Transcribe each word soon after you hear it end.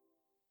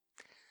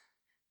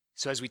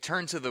So as we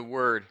turn to the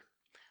Word,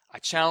 I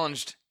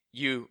challenged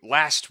you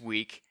last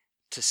week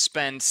to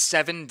spend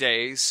 7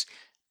 days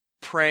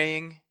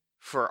praying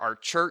for our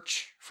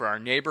church, for our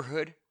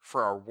neighborhood,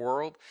 for our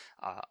world.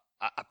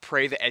 I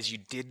pray that as you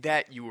did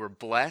that, you were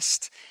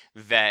blessed,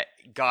 that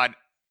God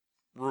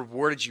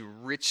rewarded you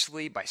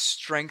richly by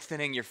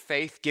strengthening your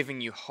faith,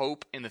 giving you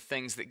hope in the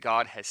things that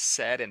God has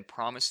said and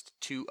promised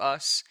to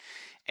us.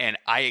 And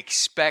I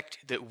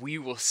expect that we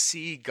will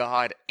see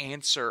God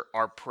answer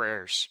our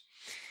prayers.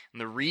 And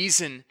the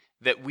reason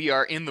that we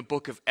are in the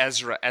book of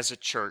Ezra as a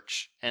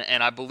church,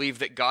 and I believe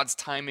that God's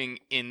timing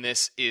in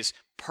this is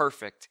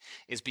perfect,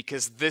 is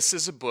because this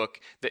is a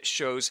book that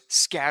shows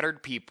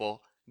scattered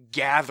people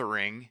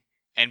gathering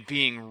and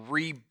being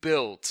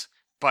rebuilt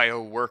by a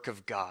work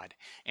of God.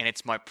 And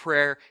it's my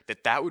prayer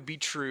that that would be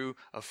true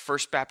of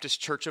First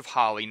Baptist Church of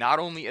Holly, not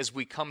only as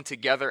we come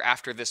together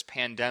after this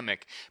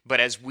pandemic, but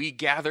as we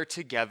gather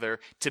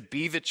together to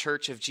be the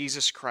church of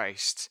Jesus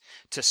Christ,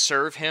 to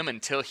serve Him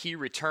until He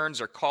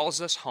returns or calls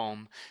us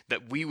home,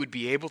 that we would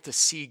be able to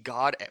see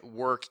God at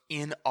work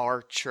in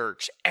our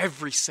church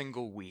every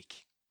single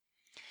week.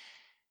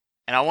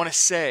 And I want to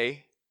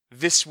say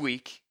this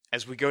week,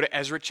 as we go to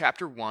Ezra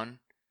chapter 1,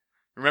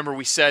 remember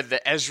we said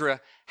that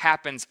Ezra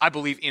happens, I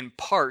believe, in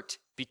part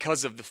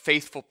because of the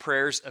faithful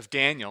prayers of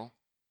Daniel.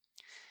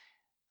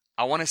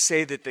 I want to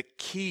say that the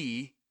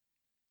key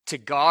to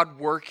God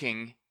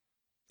working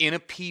in a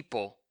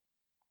people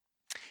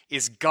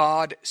is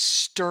God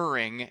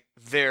stirring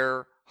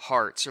their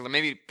hearts. Or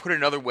maybe put it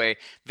another way,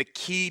 the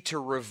key to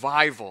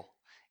revival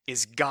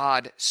is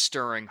God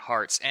stirring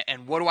hearts.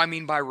 And what do I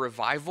mean by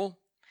revival?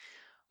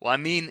 Well, I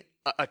mean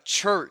a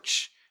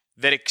church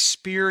that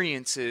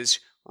experiences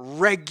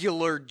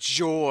regular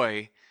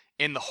joy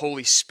in the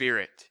Holy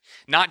Spirit.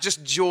 Not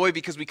just joy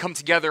because we come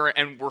together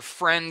and we're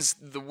friends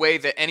the way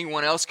that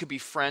anyone else could be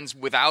friends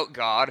without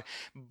God,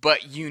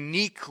 but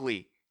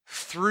uniquely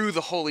through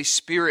the Holy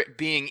Spirit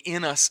being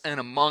in us and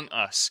among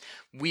us,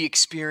 we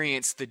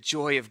experience the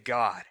joy of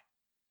God.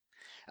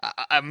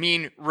 I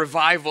mean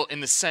revival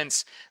in the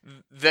sense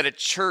that a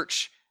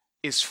church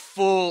is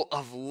full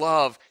of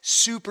love,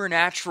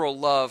 supernatural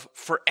love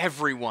for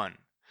everyone.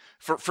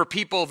 For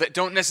people that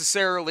don't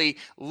necessarily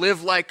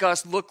live like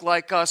us, look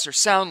like us, or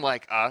sound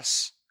like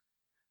us,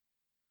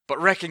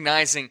 but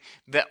recognizing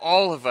that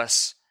all of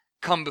us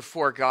come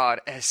before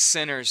God as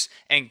sinners,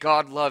 and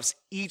God loves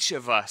each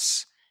of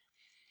us.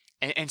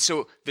 And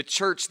so the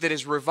church that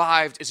is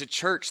revived is a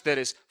church that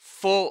is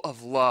full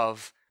of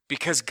love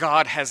because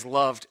God has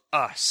loved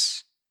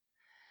us.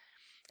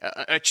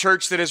 A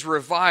church that is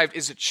revived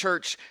is a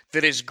church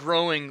that is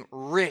growing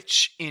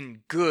rich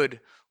in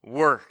good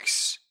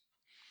works.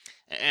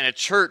 And a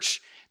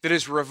church that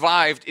is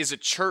revived is a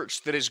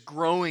church that is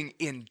growing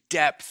in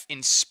depth,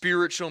 in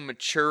spiritual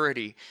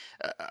maturity.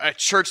 A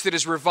church that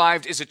is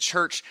revived is a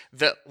church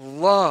that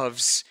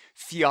loves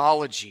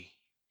theology.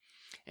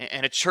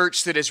 And a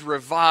church that is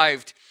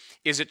revived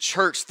is a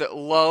church that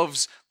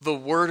loves the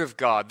Word of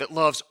God, that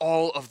loves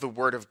all of the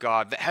Word of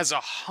God, that has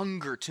a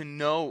hunger to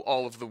know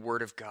all of the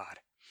Word of God.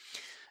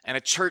 And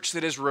a church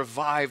that is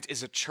revived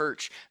is a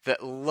church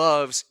that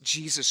loves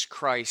Jesus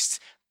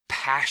Christ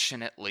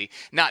passionately.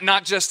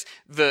 Not just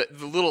the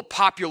little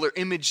popular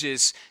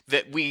images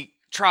that we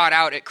trot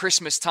out at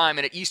Christmas time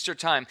and at Easter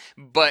time,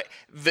 but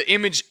the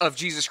image of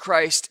Jesus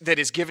Christ that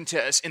is given to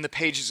us in the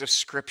pages of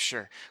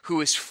Scripture,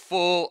 who is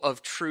full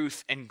of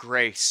truth and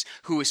grace,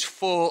 who is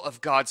full of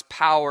God's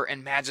power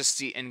and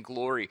majesty and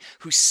glory,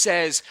 who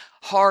says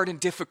hard and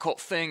difficult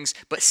things,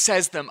 but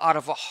says them out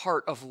of a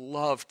heart of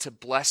love to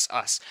bless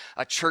us.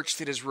 A church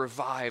that is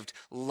revived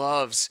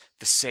loves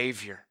the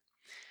Savior.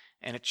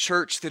 And a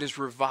church that is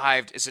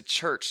revived is a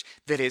church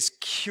that is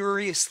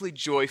curiously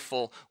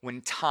joyful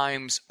when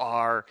times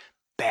are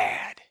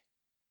bad.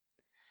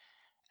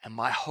 And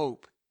my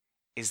hope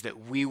is that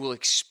we will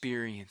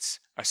experience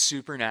a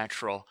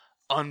supernatural,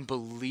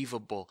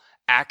 unbelievable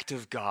act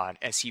of God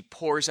as He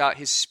pours out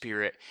His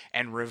Spirit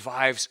and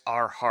revives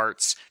our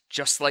hearts,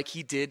 just like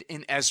He did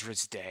in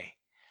Ezra's day.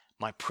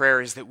 My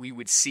prayer is that we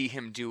would see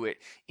Him do it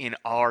in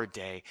our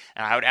day.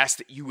 And I would ask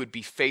that you would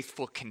be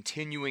faithful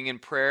continuing in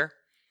prayer,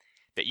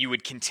 that you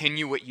would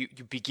continue what you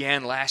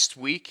began last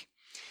week.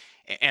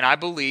 And I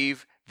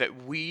believe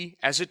that we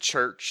as a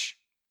church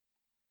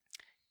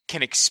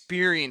can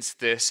experience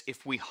this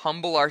if we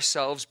humble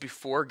ourselves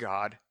before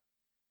God.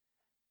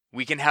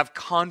 We can have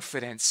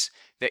confidence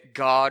that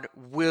God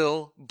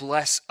will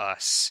bless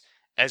us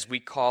as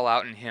we call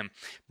out in Him.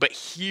 But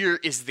here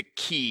is the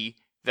key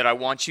that I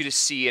want you to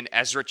see in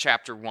Ezra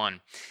chapter 1.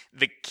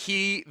 The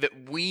key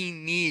that we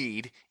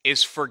need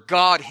is for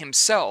God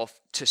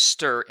Himself to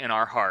stir in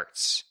our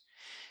hearts.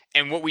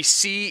 And what we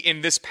see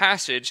in this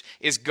passage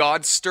is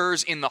God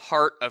stirs in the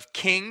heart of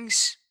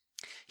kings,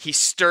 He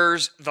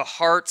stirs the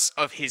hearts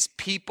of His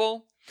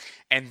people,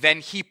 and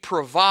then He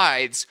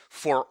provides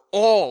for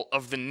all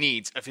of the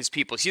needs of His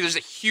people. See, there's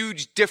a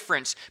huge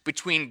difference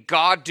between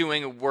God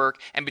doing a work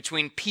and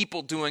between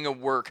people doing a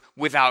work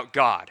without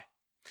God.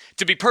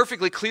 To be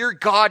perfectly clear,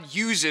 God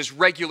uses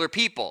regular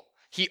people.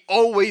 He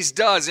always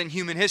does in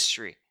human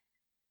history.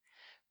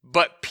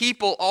 But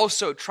people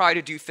also try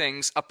to do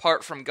things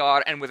apart from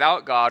God and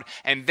without God,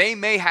 and they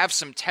may have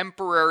some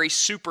temporary,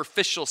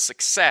 superficial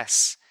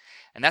success.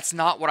 And that's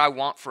not what I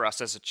want for us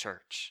as a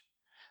church.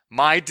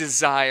 My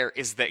desire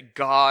is that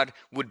God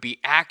would be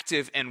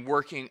active and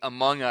working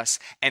among us,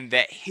 and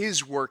that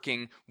his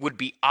working would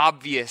be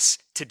obvious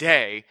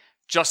today,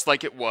 just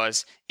like it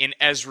was in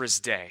Ezra's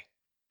day.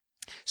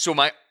 So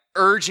my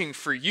urging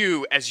for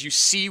you as you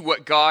see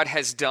what God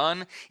has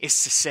done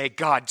is to say,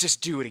 God,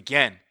 just do it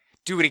again.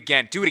 Do it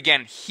again. Do it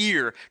again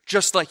here,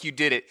 just like you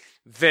did it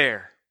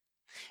there.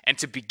 And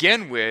to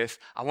begin with,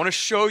 I want to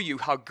show you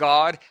how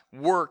God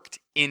worked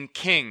in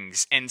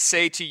kings and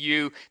say to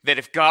you that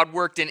if God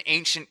worked in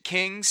ancient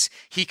kings,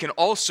 he can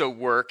also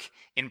work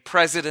in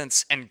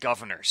presidents and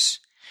governors.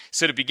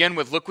 So to begin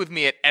with, look with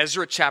me at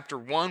Ezra chapter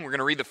 1. We're going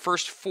to read the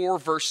first 4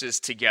 verses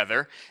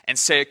together and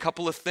say a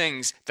couple of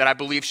things that I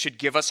believe should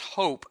give us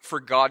hope for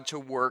God to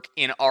work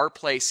in our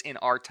place in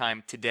our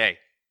time today.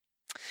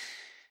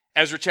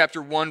 Ezra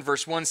chapter 1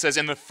 verse 1 says,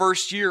 "In the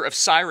first year of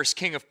Cyrus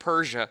king of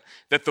Persia,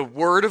 that the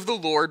word of the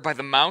Lord by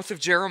the mouth of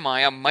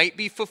Jeremiah might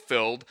be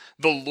fulfilled,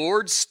 the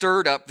Lord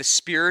stirred up the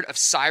spirit of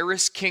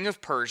Cyrus king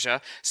of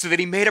Persia, so that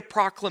he made a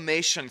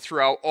proclamation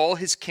throughout all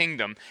his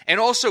kingdom, and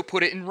also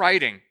put it in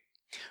writing.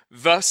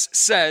 Thus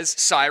says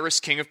Cyrus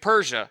king of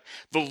Persia,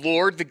 the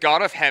Lord, the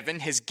God of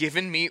heaven, has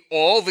given me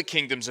all the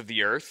kingdoms of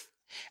the earth,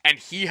 and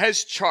he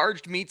has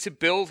charged me to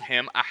build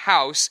him a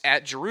house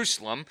at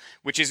Jerusalem,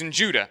 which is in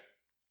Judah.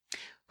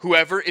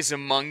 Whoever is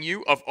among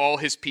you of all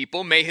his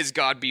people, may his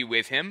God be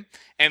with him,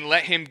 and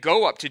let him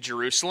go up to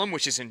Jerusalem,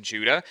 which is in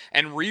Judah,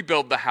 and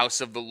rebuild the house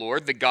of the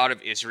Lord, the God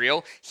of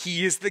Israel.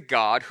 He is the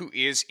God who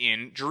is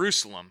in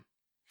Jerusalem.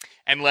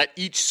 And let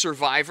each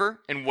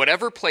survivor, in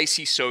whatever place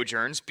he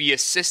sojourns, be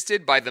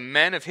assisted by the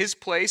men of his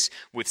place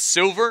with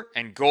silver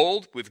and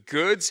gold, with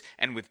goods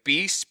and with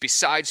beasts,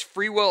 besides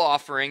freewill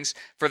offerings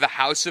for the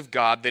house of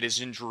God that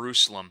is in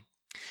Jerusalem."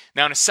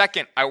 Now, in a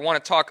second, I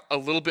want to talk a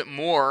little bit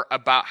more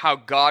about how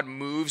God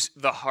moves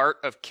the heart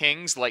of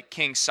kings like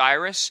King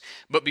Cyrus.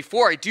 But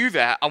before I do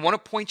that, I want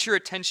to point your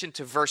attention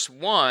to verse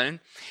 1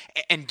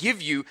 and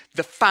give you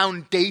the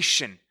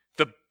foundation,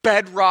 the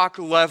bedrock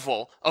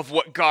level of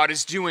what God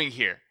is doing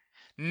here.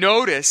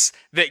 Notice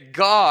that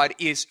God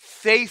is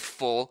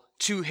faithful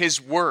to his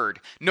word.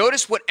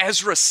 Notice what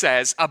Ezra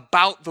says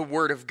about the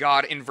word of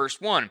God in verse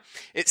 1.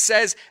 It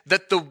says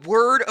that the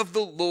word of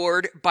the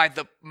Lord by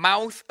the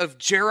mouth of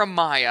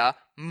Jeremiah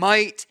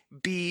might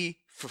be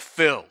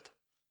fulfilled.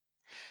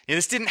 Now,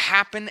 this didn't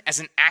happen as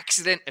an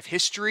accident of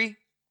history.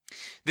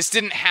 This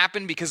didn't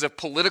happen because of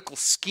political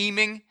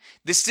scheming.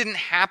 This didn't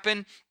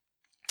happen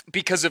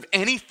because of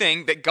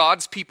anything that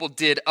God's people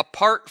did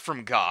apart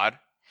from God.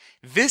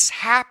 This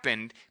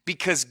happened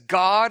because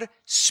God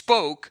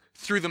spoke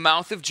through the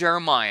mouth of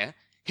Jeremiah.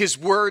 His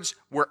words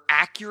were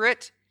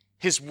accurate.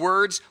 His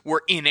words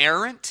were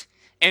inerrant.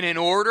 And in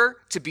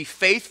order to be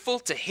faithful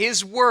to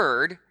his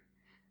word,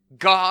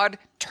 God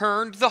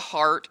turned the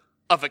heart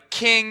of a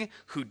king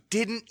who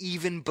didn't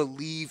even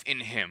believe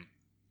in him.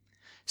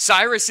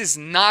 Cyrus is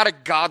not a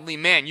godly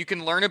man. You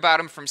can learn about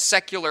him from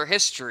secular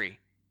history.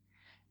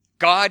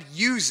 God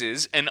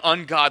uses an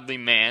ungodly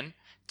man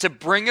to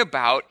bring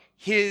about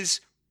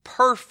his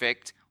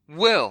perfect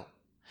will.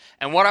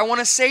 And what I want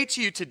to say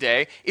to you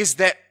today is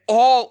that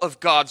all of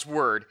God's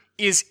word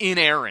is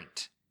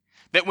inerrant.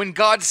 That when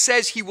God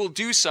says he will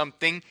do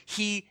something,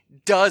 he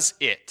does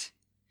it.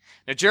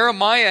 Now,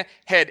 Jeremiah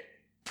had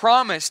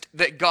promised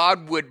that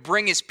God would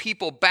bring his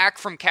people back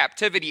from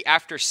captivity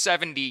after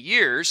 70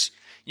 years.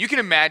 You can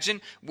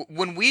imagine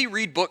when we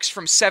read books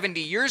from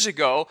 70 years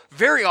ago,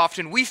 very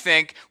often we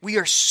think we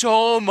are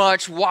so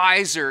much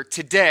wiser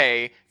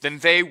today than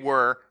they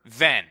were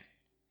then.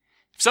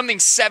 If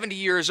something's 70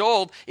 years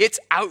old, it's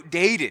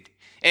outdated.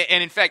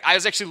 And in fact, I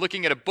was actually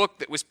looking at a book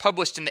that was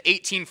published in the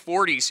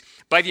 1840s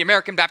by the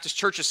American Baptist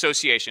Church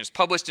Association. It's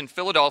published in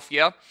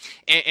Philadelphia,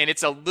 and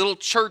it's a little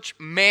church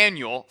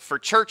manual for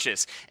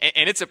churches.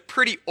 And it's a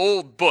pretty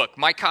old book.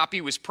 My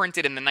copy was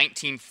printed in the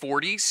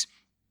 1940s.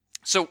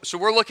 So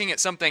we're looking at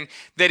something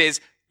that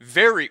is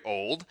very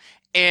old.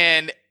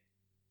 And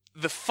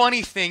the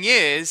funny thing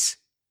is,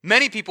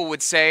 many people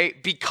would say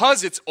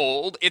because it's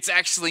old, it's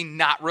actually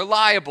not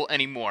reliable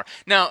anymore.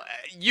 Now,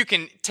 you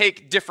can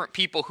take different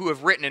people who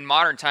have written in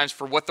modern times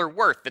for what they're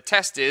worth. The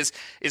test is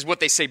what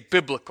they say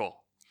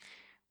biblical.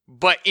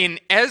 But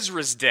in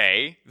Ezra's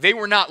day, they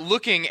were not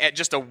looking at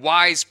just a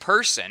wise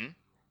person.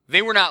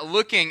 They were not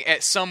looking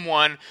at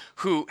someone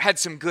who had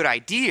some good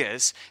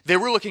ideas. They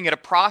were looking at a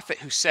prophet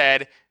who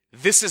said,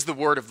 "This is the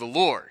word of the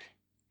Lord."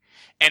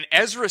 And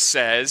Ezra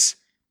says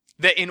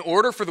that in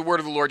order for the word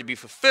of the Lord to be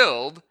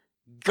fulfilled,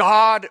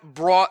 God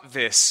brought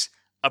this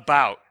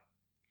about.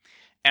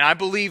 And I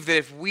believe that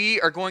if we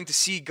are going to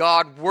see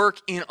God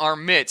work in our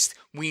midst,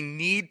 we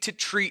need to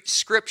treat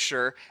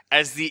Scripture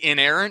as the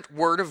inerrant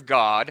Word of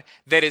God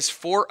that is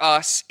for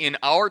us in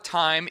our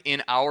time,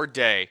 in our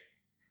day.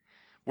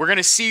 We're going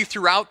to see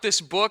throughout this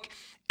book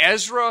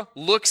Ezra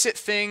looks at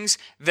things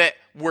that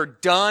were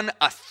done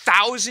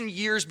 1,000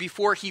 years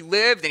before he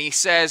lived, and he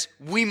says,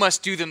 we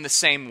must do them the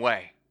same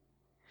way.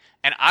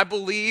 And I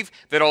believe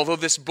that although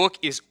this book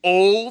is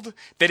old,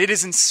 that it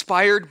is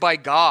inspired by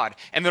God,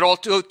 and that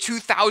although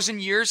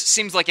 2,000 years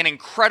seems like an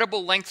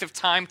incredible length of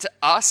time to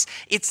us,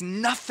 it's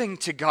nothing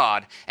to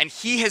God. And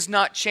he has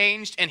not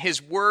changed, and his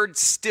word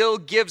still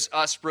gives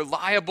us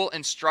reliable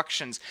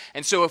instructions.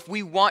 And so if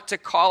we want to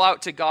call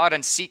out to God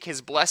and seek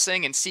his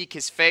blessing and seek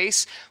his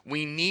face,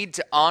 we need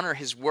to honor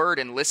his word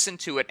and listen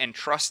to it and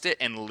trust it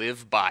and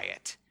live by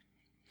it.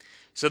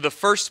 So the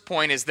first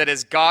point is that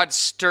as God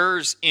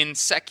stirs in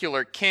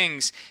secular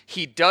kings,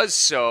 he does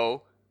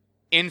so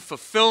in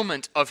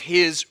fulfillment of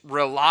his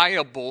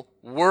reliable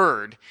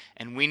word,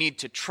 and we need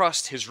to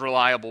trust his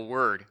reliable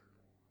word.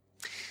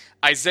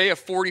 Isaiah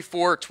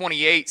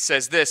 44:28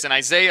 says this, and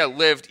Isaiah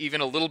lived even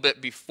a little bit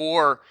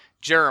before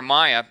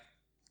Jeremiah.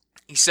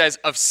 He says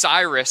of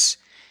Cyrus,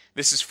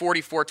 this is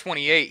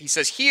 44:28. He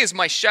says, he is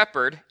my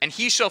shepherd, and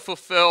he shall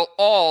fulfill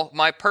all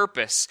my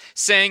purpose.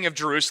 Saying of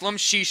Jerusalem,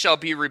 she shall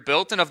be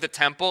rebuilt, and of the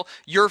temple,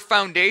 your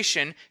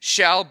foundation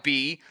shall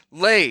be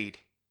laid.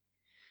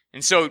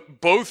 And so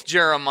both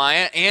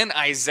Jeremiah and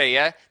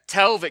Isaiah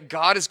tell that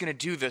God is going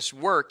to do this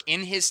work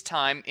in his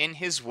time, in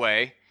his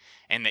way,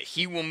 and that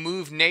he will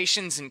move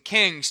nations and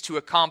kings to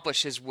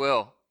accomplish his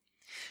will.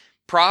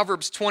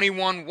 Proverbs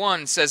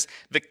 21:1 says,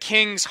 the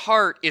king's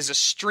heart is a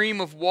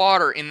stream of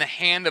water in the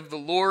hand of the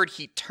Lord.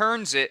 He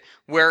turns it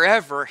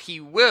wherever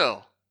he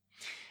will.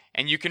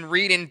 And you can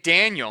read in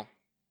Daniel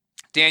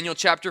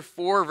chapter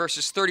 4,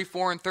 verses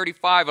 34 and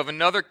 35 of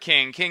another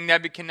king, King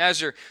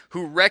Nebuchadnezzar,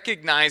 who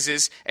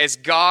recognizes as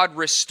God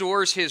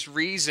restores his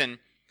reason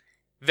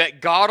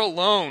that God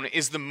alone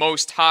is the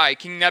Most High.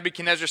 King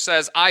Nebuchadnezzar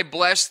says, I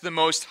bless the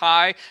Most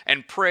High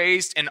and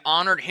praised and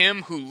honored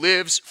him who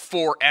lives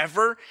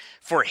forever.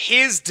 For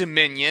his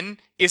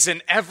dominion is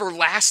an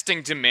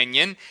everlasting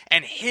dominion,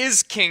 and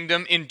his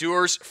kingdom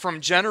endures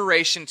from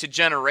generation to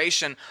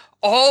generation.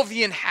 All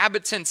the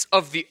inhabitants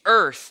of the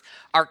earth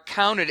are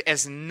counted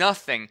as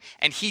nothing,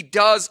 and he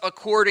does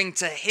according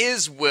to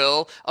his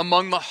will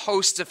among the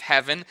hosts of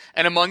heaven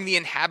and among the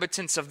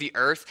inhabitants of the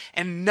earth,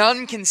 and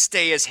none can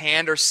stay his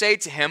hand or say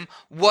to him,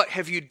 what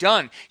have you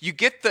done? You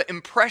get the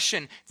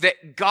impression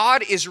that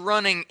God is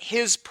running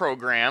his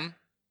program,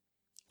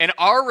 and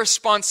our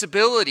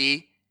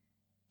responsibility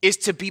is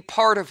to be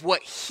part of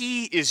what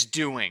he is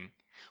doing.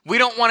 We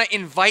don't want to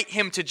invite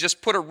him to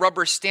just put a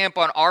rubber stamp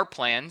on our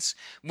plans.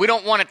 We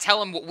don't want to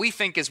tell him what we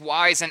think is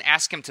wise and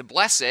ask him to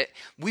bless it.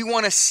 We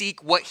want to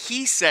seek what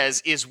he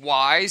says is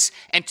wise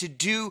and to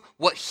do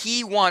what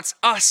he wants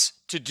us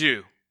to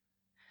do.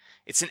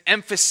 It's an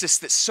emphasis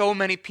that so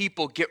many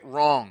people get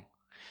wrong.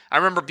 I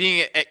remember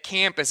being at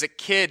camp as a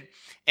kid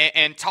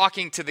and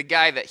talking to the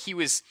guy that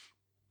he's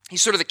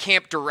sort of the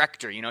camp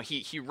director. You know,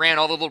 he ran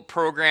all the little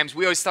programs.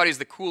 We always thought he was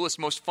the coolest,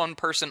 most fun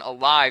person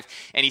alive.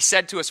 And he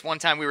said to us one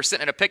time, we were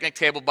sitting at a picnic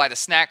table by the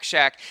snack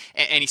shack,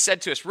 and he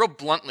said to us real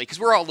bluntly, because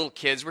we're all little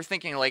kids, we're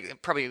thinking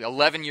like probably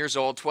 11 years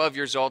old, 12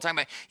 years old, talking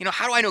about,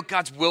 how do I know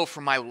God's will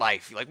for my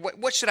life? Like,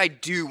 what should I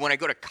do when I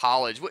go to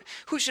college?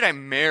 Who should I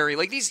marry?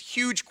 Like these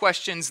huge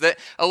questions that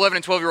 11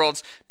 and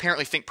 12-year-olds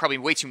apparently think probably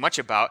way too much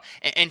about.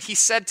 And he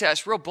said to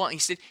us real bluntly, he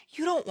said,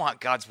 you don't want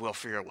God's will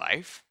for your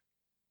life.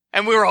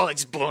 And we were all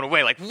just blown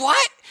away, like,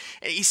 what?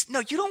 And he said,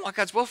 no, you don't want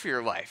God's will for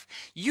your life.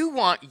 You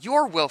want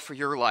your will for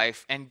your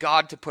life and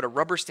God to put a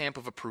rubber stamp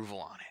of approval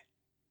on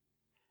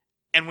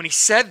it. And when he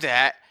said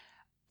that,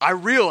 I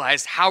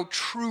realized how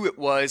true it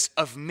was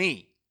of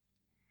me.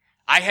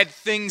 I had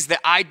things that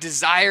I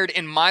desired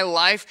in my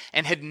life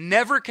and had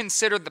never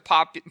considered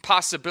the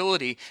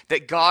possibility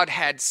that God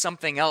had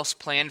something else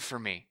planned for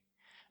me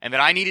and that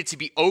I needed to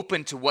be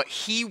open to what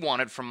he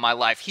wanted from my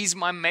life. He's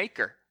my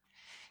maker.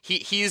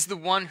 He is the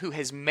one who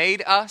has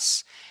made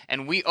us,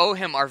 and we owe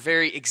him our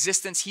very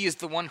existence. He is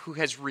the one who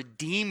has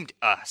redeemed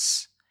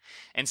us.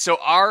 And so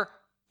our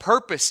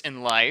purpose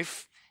in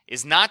life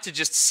is not to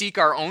just seek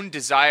our own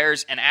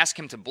desires and ask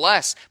him to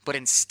bless, but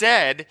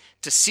instead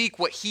to seek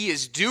what he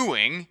is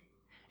doing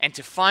and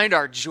to find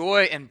our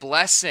joy and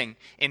blessing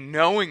in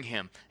knowing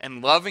him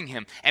and loving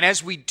him. And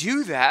as we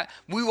do that,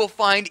 we will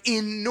find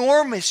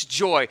enormous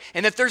joy,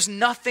 and that there's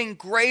nothing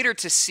greater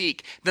to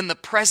seek than the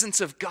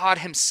presence of God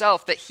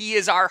himself, that he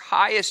is our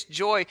highest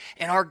joy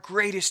and our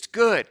greatest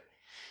good.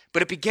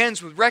 But it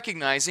begins with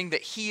recognizing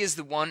that he is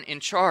the one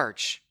in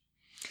charge.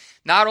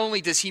 Not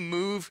only does he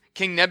move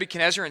King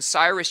Nebuchadnezzar and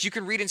Cyrus, you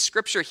can read in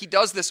Scripture, he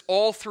does this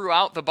all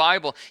throughout the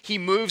Bible. He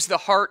moves the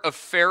heart of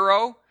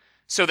Pharaoh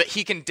so that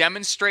he can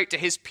demonstrate to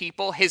his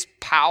people his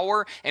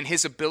power and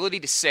his ability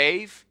to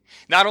save.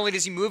 Not only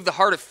does he move the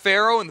heart of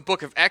Pharaoh in the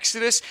book of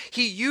Exodus,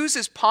 he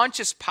uses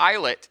Pontius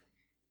Pilate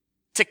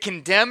to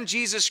condemn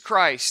Jesus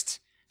Christ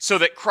so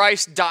that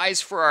Christ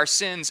dies for our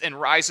sins and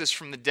rises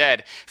from the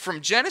dead.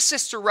 From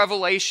Genesis to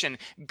Revelation,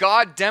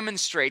 God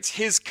demonstrates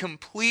his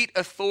complete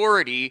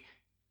authority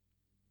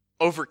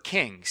over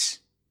kings.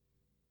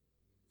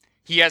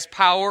 He has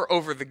power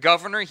over the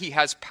governor. He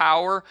has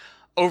power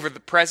over the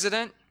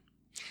president.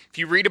 If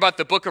you read about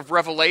the book of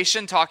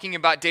Revelation, talking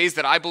about days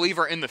that I believe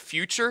are in the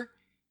future,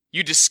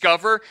 you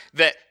discover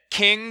that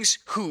kings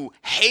who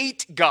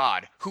hate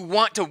God, who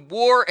want to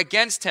war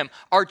against him,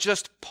 are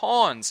just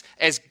pawns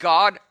as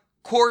God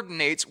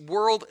coordinates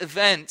world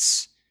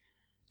events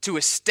to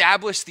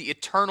establish the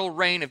eternal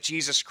reign of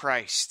Jesus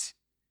Christ.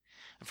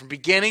 And from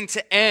beginning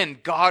to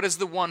end, God is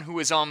the one who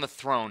is on the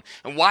throne.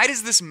 And why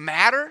does this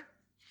matter?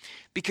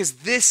 Because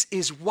this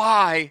is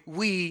why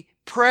we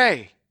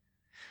pray.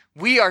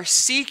 We are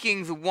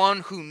seeking the one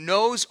who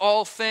knows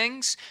all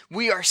things.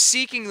 We are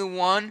seeking the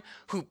one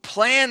who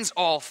plans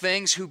all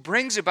things, who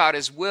brings about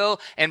his will.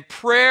 And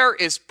prayer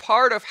is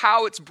part of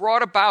how it's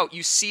brought about.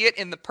 You see it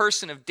in the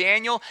person of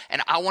Daniel,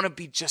 and I want to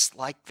be just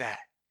like that.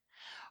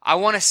 I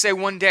want to say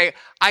one day,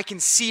 I can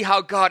see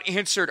how God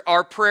answered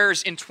our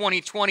prayers in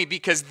 2020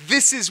 because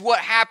this is what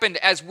happened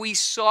as we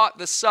sought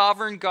the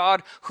sovereign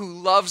God who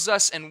loves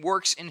us and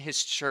works in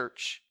his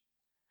church.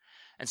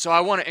 And so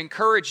I want to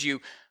encourage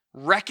you,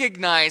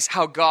 recognize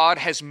how God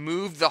has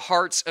moved the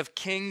hearts of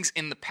kings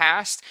in the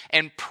past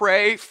and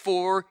pray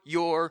for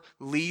your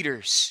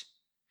leaders.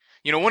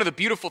 You know, one of the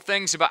beautiful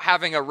things about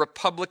having a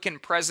Republican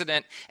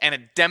president and a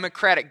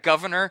Democratic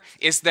governor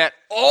is that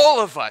all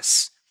of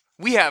us,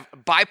 we have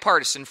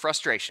bipartisan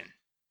frustration.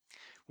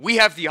 We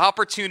have the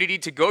opportunity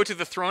to go to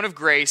the throne of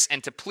grace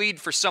and to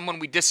plead for someone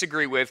we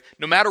disagree with,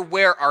 no matter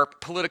where our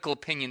political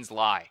opinions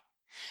lie.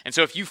 And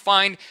so if you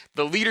find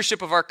the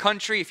leadership of our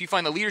country, if you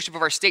find the leadership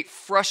of our state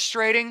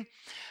frustrating,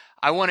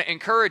 I want to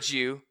encourage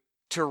you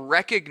to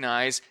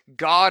recognize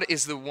God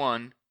is the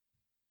one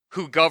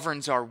who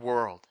governs our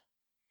world.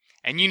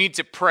 And you need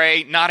to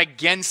pray not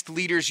against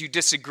leaders you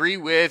disagree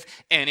with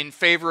and in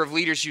favor of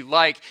leaders you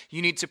like.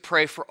 You need to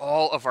pray for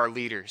all of our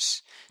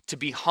leaders, to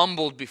be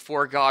humbled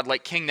before God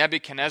like King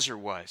Nebuchadnezzar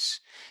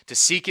was, to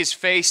seek his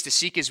face, to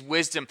seek his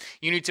wisdom.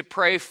 You need to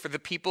pray for the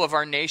people of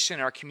our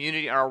nation, our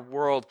community, our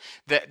world,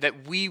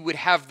 that we would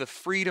have the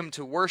freedom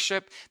to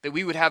worship, that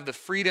we would have the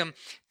freedom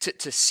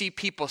to see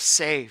people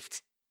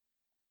saved.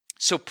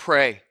 So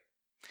pray.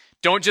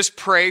 Don't just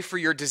pray for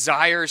your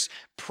desires.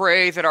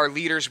 Pray that our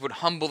leaders would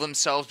humble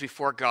themselves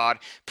before God.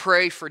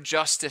 Pray for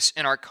justice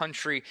in our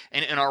country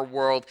and in our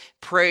world.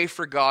 Pray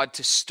for God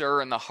to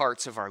stir in the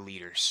hearts of our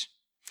leaders.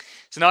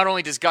 So not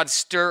only does God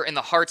stir in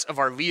the hearts of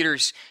our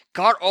leaders,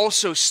 God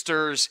also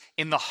stirs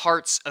in the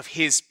hearts of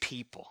his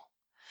people.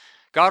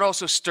 God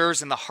also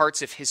stirs in the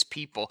hearts of his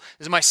people.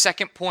 This is my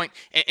second point,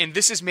 and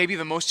this is maybe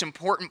the most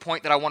important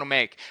point that I want to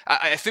make.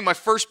 I think my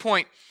first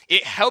point,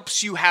 it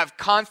helps you have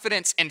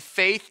confidence and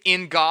faith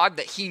in God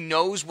that he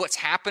knows what's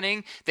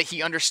happening, that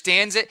he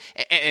understands it,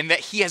 and that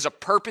he has a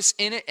purpose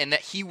in it, and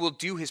that he will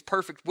do his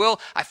perfect will.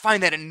 I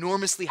find that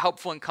enormously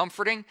helpful and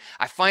comforting.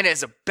 I find it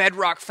as a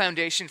bedrock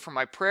foundation for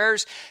my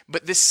prayers.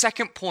 But this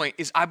second point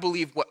is, I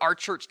believe, what our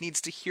church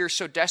needs to hear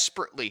so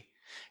desperately.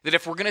 That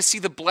if we're going to see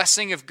the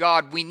blessing of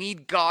God, we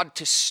need God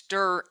to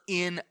stir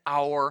in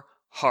our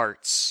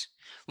hearts.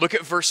 Look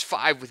at verse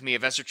 5 with me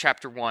of Ezra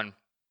chapter 1.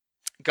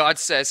 God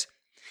says,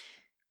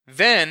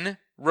 "Then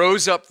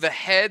rose up the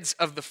heads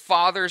of the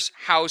fathers'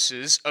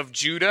 houses of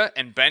Judah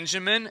and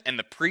Benjamin and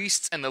the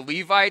priests and the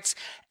Levites,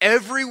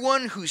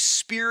 everyone whose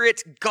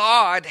spirit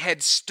God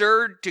had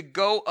stirred to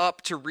go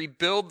up to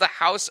rebuild the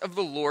house of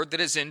the Lord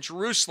that is in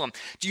Jerusalem."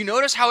 Do you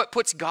notice how it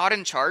puts God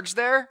in charge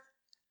there?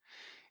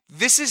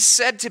 This is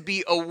said to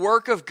be a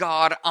work of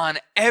God on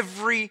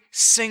every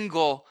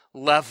single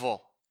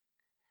level.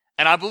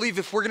 And I believe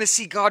if we're going to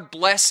see God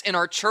bless in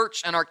our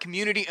church and our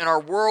community and our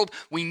world,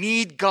 we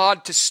need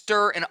God to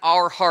stir in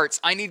our hearts.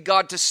 I need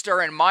God to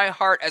stir in my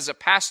heart as a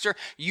pastor.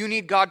 You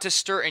need God to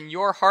stir in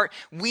your heart.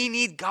 We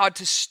need God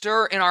to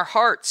stir in our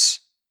hearts.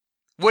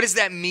 What does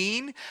that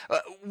mean?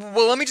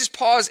 Well, let me just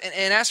pause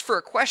and ask for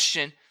a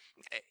question.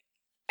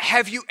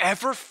 Have you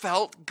ever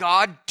felt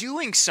God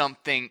doing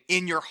something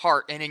in your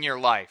heart and in your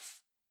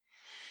life?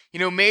 You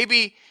know,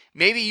 maybe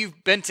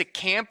you've been to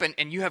camp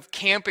and you have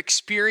camp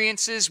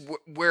experiences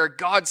where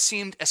God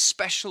seemed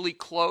especially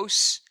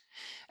close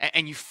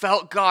and you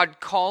felt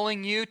God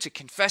calling you to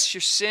confess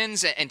your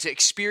sins and to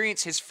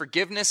experience his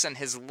forgiveness and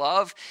his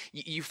love.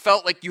 You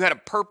felt like you had a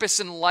purpose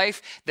in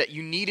life that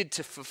you needed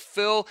to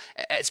fulfill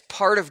as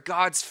part of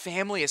God's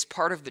family, as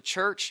part of the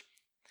church.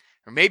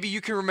 Or maybe you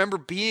can remember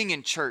being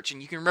in church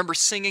and you can remember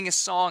singing a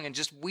song and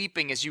just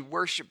weeping as you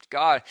worshiped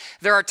God.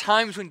 There are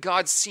times when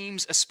God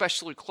seems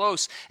especially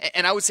close.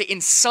 And I would say in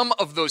some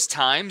of those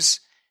times,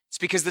 it's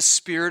because the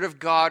Spirit of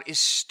God is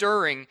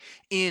stirring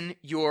in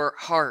your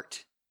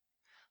heart.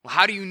 Well,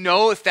 how do you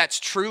know if that's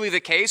truly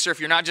the case or if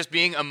you're not just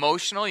being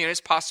emotional? You know,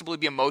 it's possible to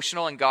be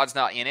emotional and God's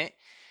not in it.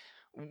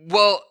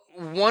 Well,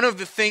 one of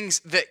the things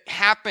that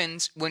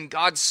happens when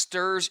God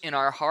stirs in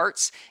our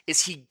hearts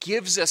is he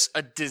gives us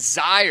a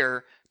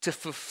desire to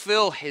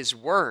fulfill his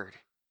word.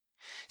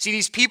 See,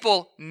 these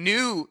people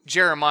knew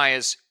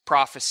Jeremiah's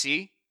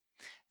prophecy.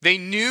 They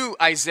knew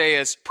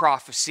Isaiah's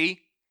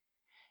prophecy.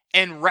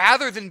 And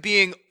rather than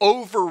being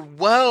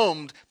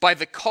overwhelmed by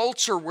the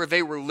culture where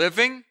they were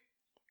living,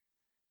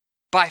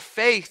 by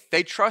faith,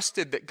 they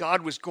trusted that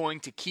God was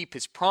going to keep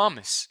his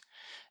promise.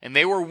 And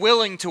they were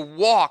willing to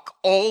walk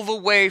all the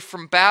way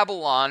from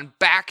Babylon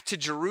back to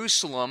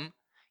Jerusalem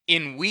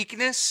in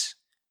weakness,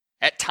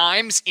 at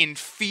times in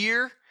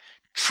fear,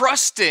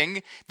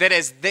 trusting that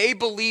as they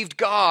believed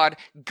God,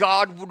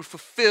 God would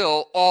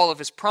fulfill all of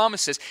his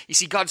promises. You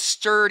see, God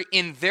stirred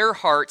in their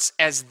hearts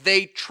as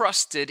they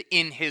trusted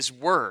in his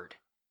word.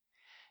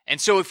 And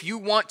so if you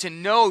want to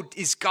know,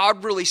 is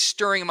God really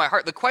stirring in my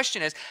heart? The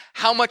question is,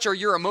 how much are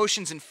your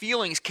emotions and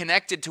feelings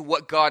connected to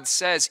what God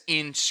says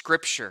in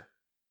Scripture?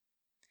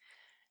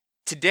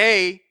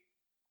 Today,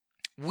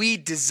 we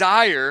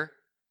desire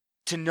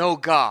to know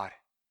God.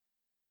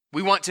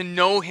 We want to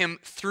know him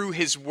through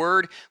his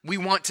word. We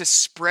want to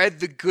spread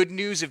the good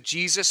news of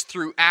Jesus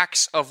through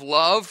acts of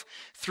love,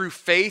 through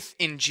faith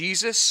in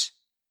Jesus.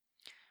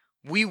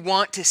 We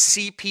want to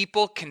see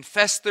people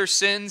confess their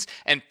sins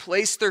and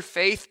place their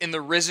faith in the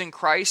risen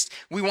Christ.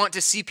 We want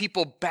to see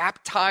people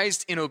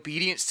baptized in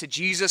obedience to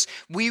Jesus.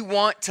 We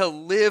want to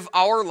live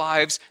our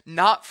lives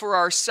not for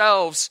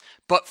ourselves,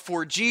 but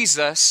for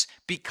Jesus,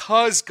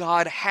 because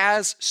God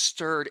has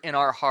stirred in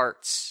our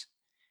hearts.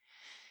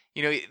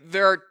 You know,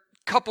 there are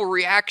couple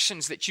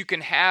reactions that you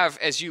can have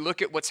as you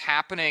look at what's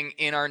happening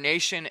in our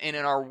nation and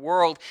in our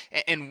world.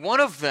 And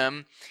one of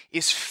them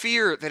is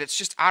fear that it's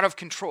just out of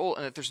control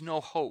and that there's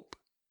no hope.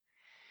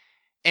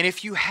 And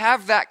if you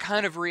have that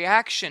kind of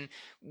reaction,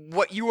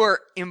 what you are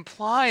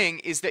implying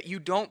is that you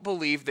don't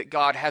believe that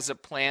God has a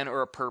plan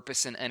or a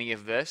purpose in any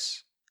of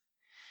this.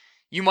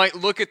 You might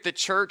look at the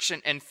church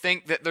and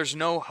think that there's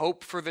no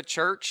hope for the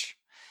church.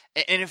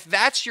 And if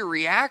that's your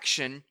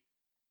reaction,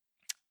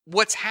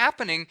 what's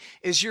happening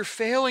is you're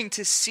failing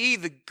to see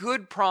the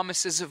good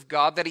promises of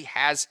God that he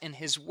has in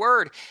his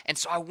word. And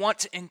so I want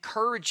to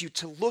encourage you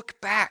to look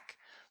back,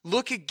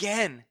 look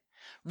again,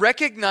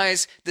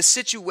 recognize the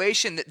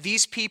situation that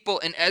these people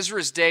in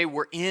Ezra's day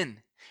were in.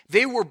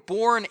 They were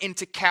born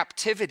into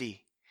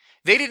captivity.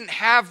 They didn't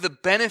have the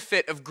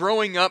benefit of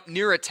growing up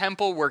near a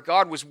temple where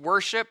God was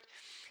worshiped.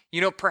 You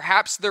know,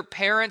 perhaps their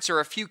parents or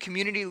a few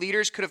community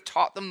leaders could have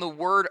taught them the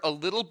word a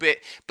little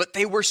bit, but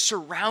they were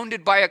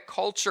surrounded by a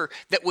culture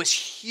that was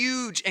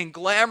huge and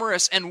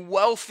glamorous and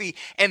wealthy,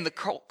 and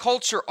the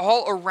culture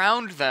all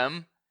around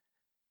them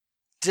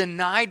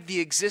denied the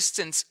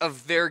existence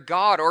of their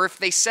God. Or if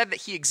they said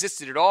that he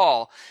existed at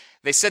all,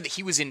 they said that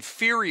he was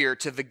inferior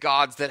to the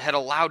gods that had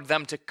allowed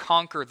them to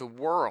conquer the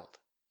world.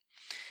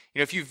 You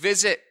know, if you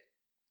visit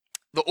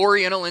the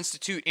Oriental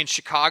Institute in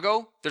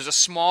Chicago, there's a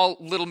small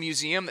little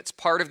museum that's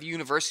part of the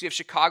University of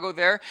Chicago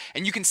there,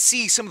 and you can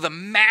see some of the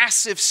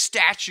massive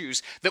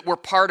statues that were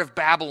part of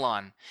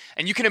Babylon.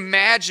 And you can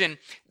imagine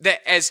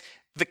that as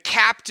the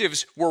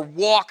captives were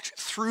walked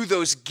through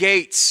those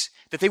gates,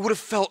 that they would have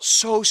felt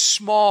so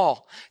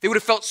small. They would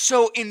have felt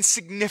so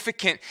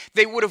insignificant.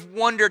 They would have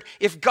wondered,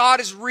 if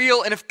God is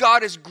real and if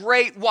God is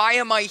great, why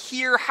am I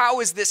here? How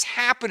is this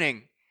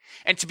happening?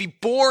 And to be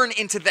born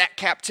into that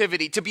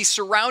captivity, to be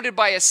surrounded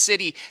by a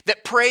city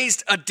that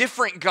praised a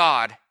different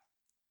God,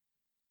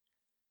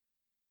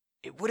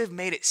 it would have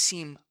made it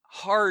seem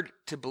hard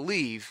to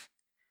believe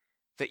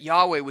that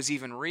Yahweh was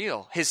even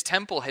real. His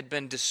temple had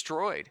been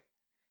destroyed.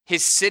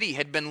 His city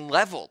had been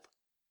leveled.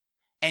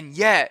 And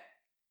yet,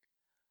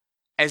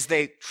 as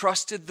they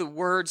trusted the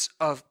words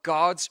of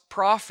God's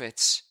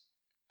prophets,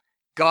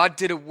 God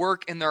did a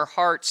work in their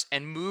hearts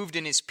and moved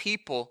in his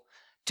people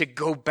to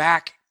go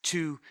back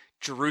to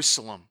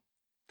Jerusalem.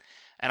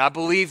 And I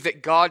believe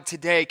that God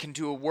today can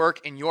do a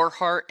work in your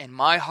heart and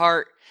my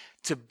heart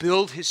to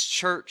build his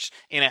church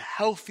in a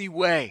healthy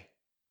way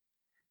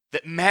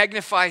that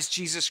magnifies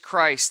Jesus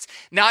Christ,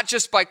 not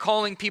just by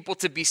calling people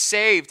to be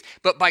saved,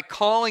 but by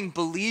calling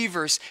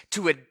believers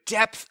to a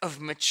depth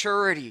of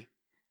maturity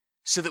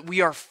so that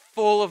we are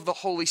full of the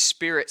Holy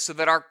Spirit, so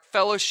that our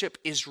fellowship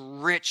is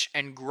rich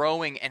and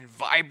growing and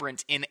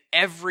vibrant in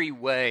every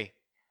way.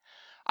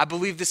 I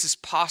believe this is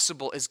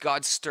possible as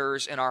God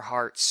stirs in our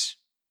hearts.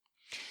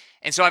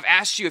 And so I've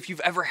asked you if you've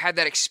ever had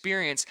that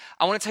experience.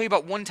 I want to tell you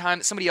about one time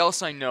that somebody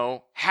else I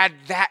know had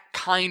that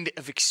kind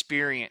of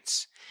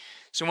experience.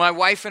 So my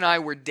wife and I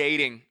were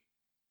dating.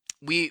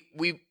 We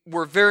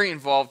were very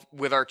involved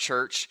with our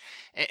church,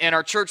 and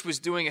our church was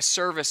doing a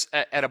service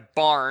at a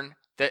barn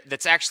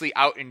that's actually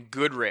out in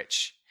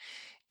Goodrich.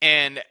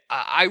 And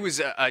I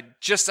was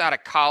just out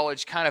of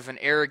college, kind of an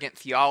arrogant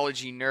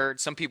theology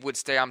nerd. Some people would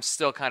say I'm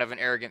still kind of an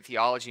arrogant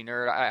theology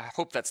nerd. I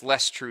hope that's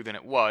less true than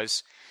it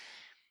was.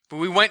 But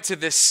we went to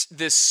this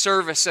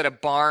service at a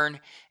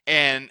barn,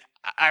 and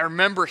I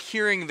remember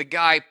hearing the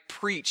guy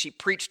preach. He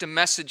preached a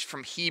message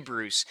from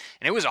Hebrews,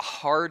 and it was a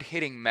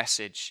hard-hitting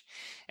message.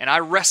 And I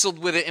wrestled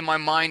with it in my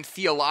mind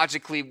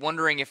theologically,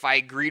 wondering if I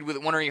agreed with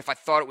it, wondering if I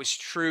thought it was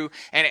true.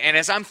 And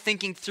as I'm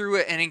thinking through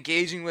it and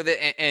engaging with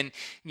it, and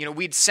you know,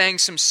 we'd sang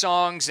some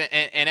songs,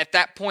 and at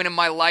that point in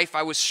my life,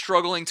 I was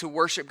struggling to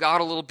worship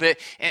God a little bit.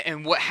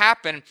 And what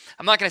happened,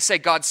 I'm not going to say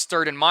God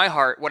stirred in my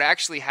heart. What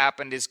actually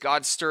happened is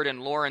God stirred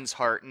in Lauren's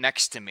heart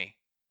next to me.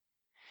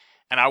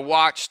 And I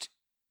watched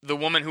the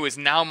woman who is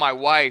now my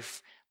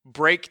wife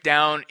break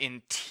down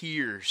in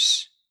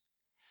tears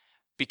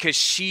because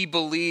she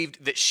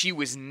believed that she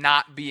was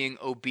not being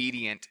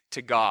obedient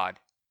to God.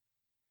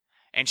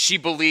 And she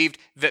believed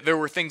that there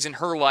were things in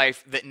her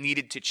life that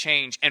needed to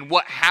change. And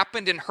what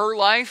happened in her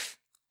life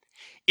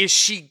is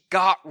she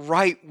got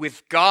right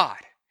with God.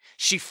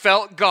 She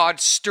felt God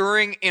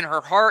stirring in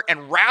her heart,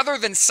 and rather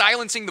than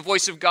silencing the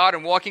voice of God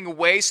and walking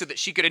away so that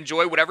she could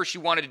enjoy whatever she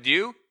wanted to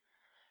do,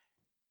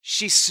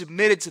 she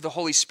submitted to the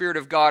Holy Spirit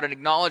of God and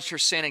acknowledged her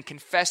sin and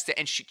confessed it,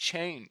 and she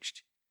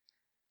changed.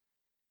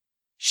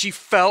 She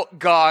felt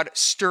God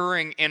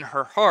stirring in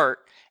her heart,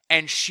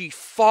 and she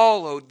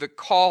followed the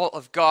call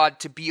of God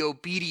to be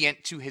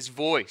obedient to his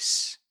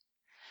voice,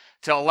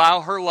 to allow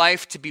her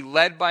life to be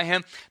led by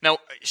him. Now,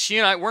 she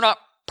and I, we're not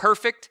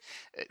perfect.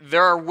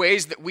 There are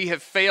ways that we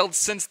have failed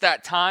since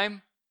that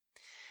time.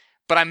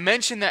 But I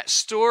mention that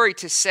story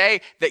to say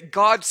that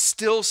God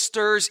still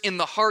stirs in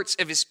the hearts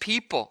of his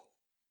people.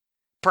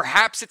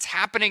 Perhaps it's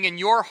happening in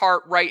your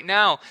heart right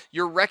now.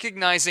 You're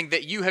recognizing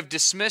that you have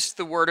dismissed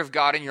the word of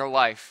God in your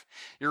life.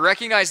 You're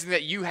recognizing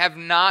that you have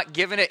not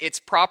given it its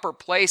proper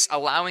place,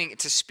 allowing it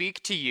to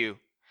speak to you.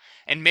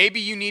 And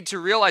maybe you need to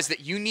realize that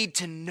you need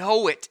to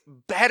know it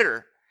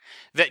better.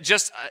 That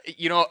just,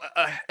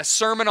 a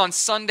sermon on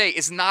Sunday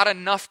is not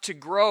enough to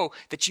grow,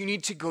 that you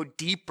need to go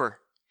deeper.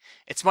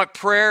 It's my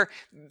prayer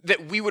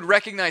that we would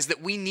recognize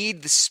that we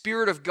need the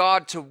Spirit of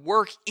God to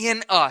work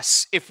in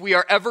us if we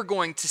are ever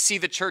going to see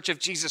the Church of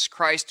Jesus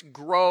Christ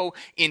grow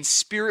in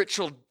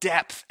spiritual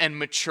depth and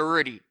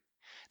maturity.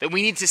 That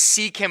we need to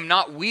seek him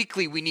not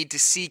weekly, we need to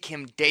seek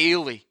him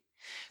daily.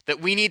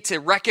 That we need to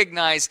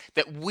recognize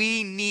that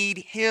we need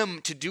him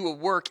to do a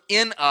work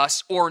in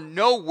us, or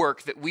no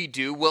work that we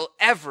do will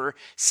ever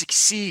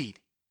succeed.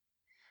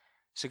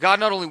 So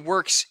God not only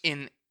works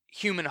in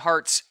human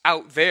hearts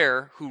out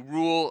there who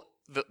rule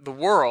the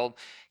world,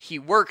 he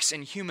works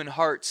in human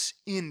hearts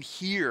in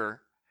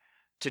here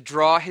to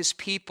draw his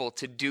people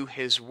to do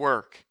his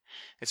work.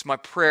 It's my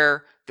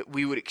prayer that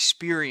we would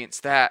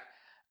experience that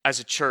as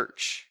a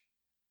church.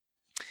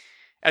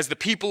 As the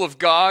people of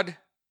God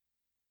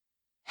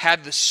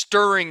had the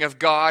stirring of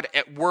God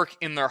at work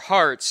in their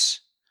hearts,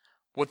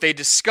 what they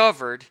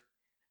discovered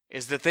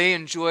is that they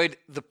enjoyed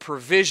the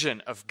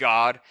provision of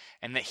God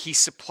and that he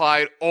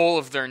supplied all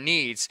of their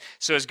needs.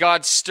 So as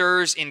God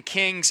stirs in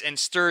kings and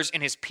stirs in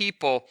his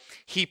people,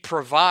 he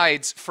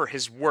provides for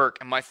his work.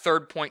 And my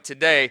third point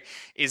today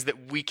is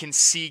that we can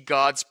see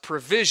God's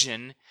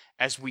provision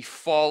as we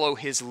follow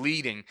his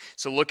leading.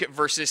 So look at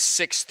verses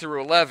 6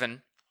 through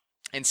 11.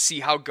 And see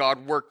how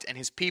God worked in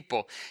his people.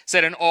 It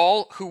said, and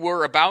all who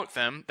were about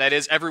them, that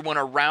is, everyone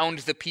around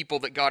the people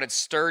that God had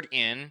stirred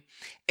in,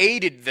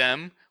 aided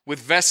them with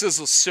vessels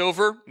of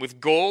silver,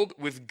 with gold,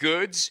 with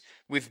goods,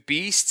 with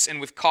beasts, and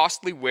with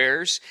costly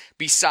wares,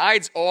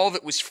 besides all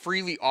that was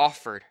freely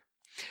offered.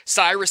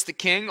 Cyrus the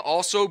king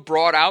also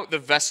brought out the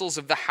vessels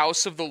of the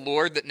house of the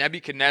Lord that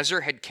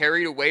Nebuchadnezzar had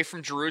carried away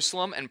from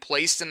Jerusalem and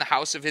placed in the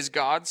house of his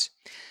gods.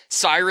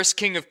 Cyrus,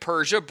 king of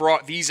Persia,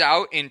 brought these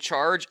out in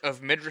charge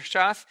of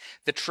Midrashath,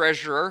 the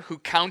treasurer, who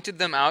counted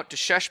them out to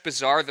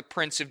Sheshbazzar, the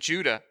prince of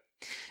Judah.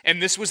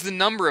 And this was the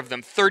number of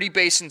them: 30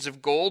 basins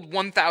of gold,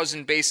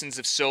 1,000 basins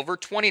of silver,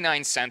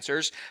 29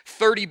 censers,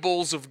 30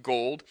 bowls of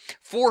gold,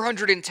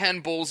 410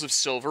 bowls of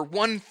silver,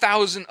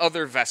 1,000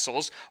 other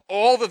vessels.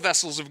 All the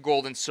vessels of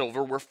gold and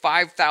silver were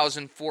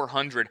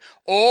 5,400.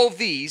 All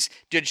these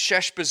did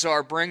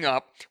Sheshbazzar bring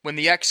up when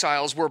the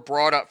exiles were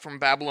brought up from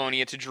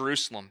Babylonia to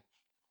Jerusalem.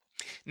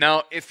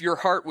 Now, if your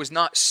heart was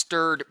not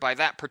stirred by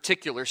that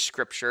particular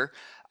scripture,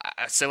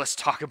 so let's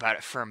talk about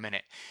it for a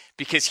minute.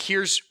 Because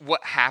here's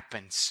what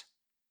happens.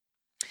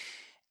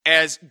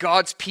 As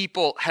God's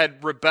people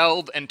had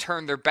rebelled and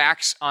turned their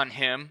backs on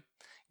him,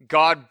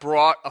 God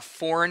brought a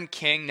foreign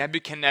king,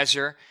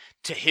 Nebuchadnezzar,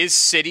 to his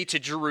city, to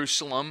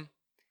Jerusalem.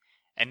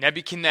 And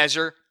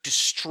Nebuchadnezzar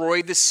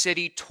destroyed the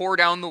city, tore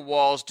down the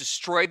walls,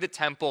 destroyed the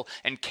temple,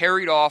 and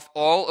carried off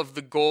all of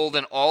the gold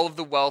and all of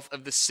the wealth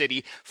of the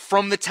city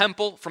from the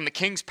temple, from the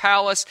king's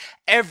palace,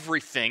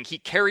 everything. He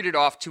carried it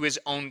off to his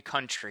own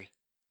country.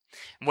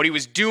 And what he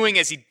was doing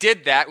as he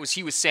did that was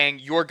he was saying,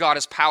 your God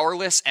is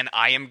powerless and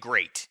I am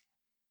great.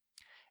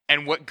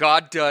 And what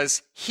God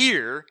does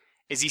here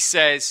is he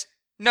says,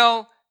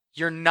 no,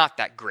 you're not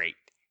that great.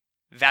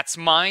 That's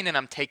mine and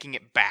I'm taking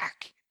it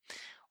back.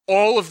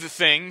 All of the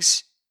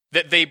things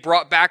that they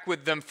brought back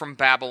with them from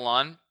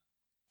Babylon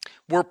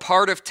were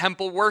part of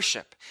temple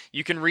worship.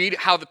 You can read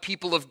how the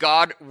people of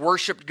God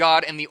worshiped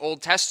God in the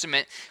Old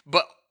Testament,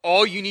 but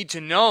all you need to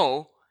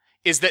know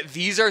is that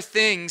these are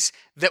things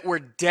that were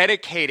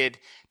dedicated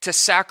to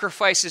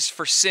sacrifices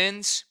for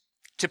sins,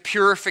 to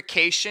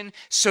purification,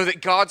 so that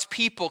God's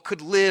people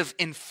could live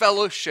in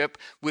fellowship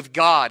with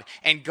God,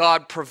 and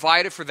God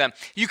provided for them.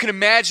 You can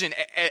imagine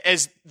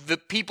as the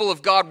people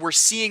of God were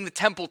seeing the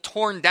temple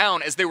torn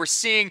down, as they were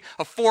seeing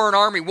a foreign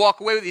army walk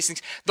away with these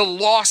things, the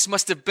loss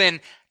must have been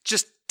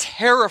just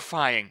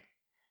terrifying.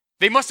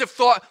 They must have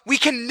thought, we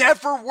can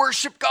never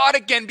worship God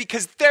again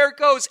because there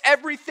goes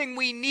everything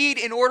we need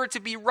in order to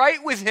be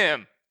right with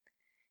him.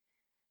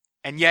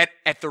 And yet,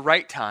 at the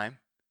right time,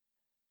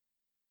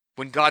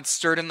 when God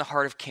stirred in the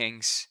heart of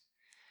kings,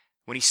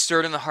 when he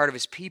stirred in the heart of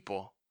his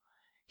people,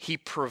 he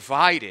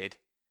provided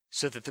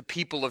so that the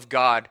people of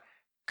God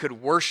could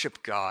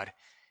worship God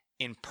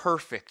in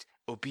perfect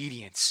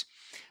obedience.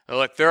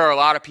 Look, there are a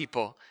lot of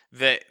people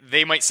that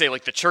they might say,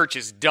 like, the church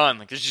is done.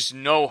 Like, there's just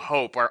no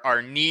hope.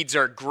 Our needs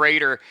are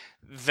greater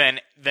than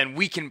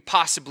we can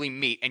possibly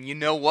meet. And you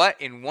know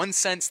what? In one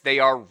sense, they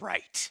are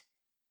right.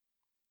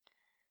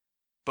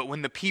 But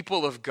when the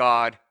people of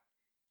God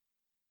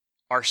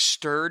are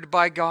stirred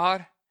by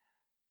God,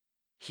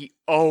 he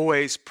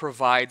always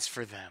provides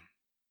for them.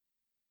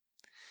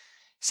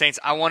 Saints,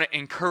 I want to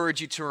encourage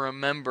you to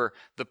remember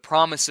the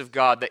promise of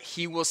God that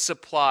he will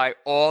supply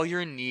all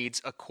your needs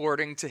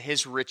according to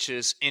his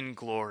riches in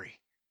glory.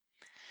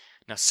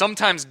 Now,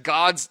 sometimes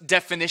God's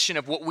definition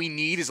of what we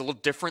need is a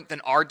little different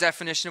than our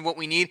definition of what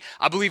we need.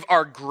 I believe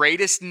our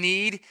greatest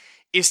need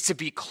is to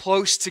be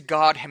close to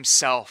God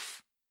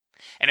himself.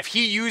 And if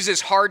he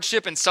uses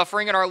hardship and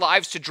suffering in our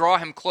lives to draw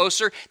him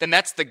closer, then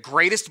that's the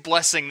greatest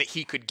blessing that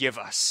he could give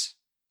us.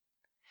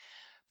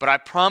 But I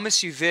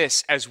promise you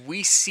this, as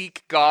we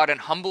seek God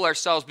and humble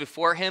ourselves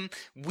before him,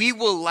 we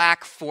will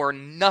lack for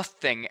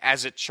nothing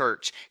as a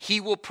church. He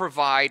will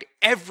provide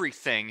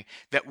everything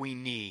that we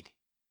need.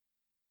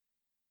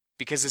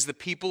 Because as the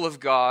people of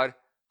God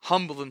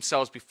humble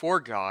themselves before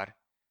God,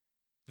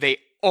 they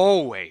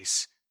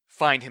always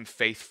find him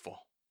faithful.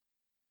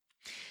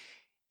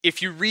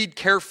 If you read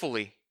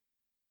carefully,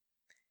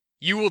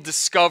 you will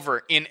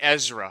discover in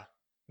Ezra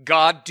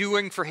God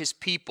doing for his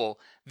people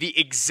the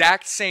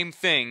exact same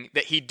thing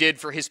that he did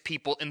for his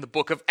people in the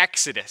book of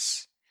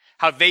Exodus.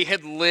 How they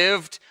had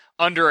lived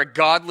under a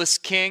godless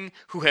king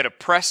who had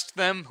oppressed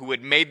them, who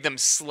had made them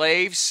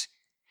slaves,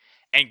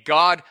 and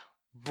God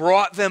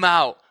brought them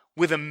out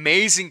with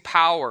amazing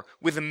power,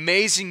 with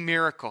amazing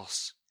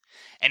miracles.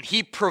 And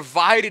he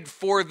provided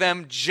for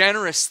them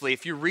generously.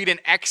 If you read in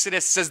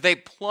Exodus, it says they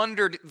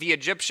plundered the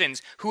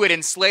Egyptians who had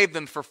enslaved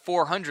them for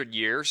 400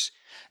 years.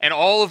 And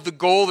all of the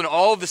gold and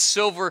all of the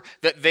silver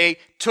that they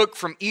took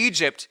from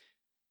Egypt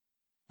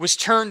was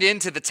turned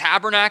into the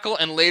tabernacle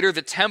and later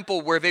the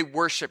temple where they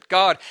worshiped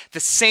God. The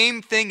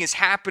same thing is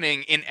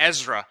happening in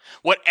Ezra.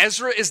 What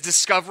Ezra is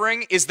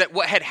discovering is that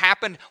what had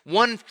happened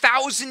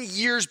 1,000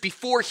 years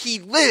before he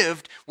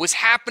lived was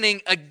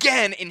happening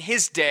again in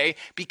his day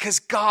because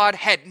God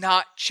had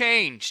not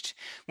changed.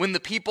 When the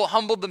people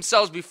humbled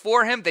themselves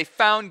before him, they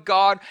found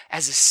God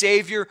as a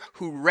Savior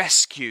who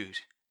rescued.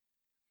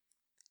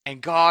 And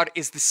God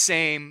is the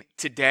same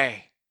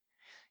today.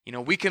 You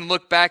know, we can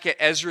look back at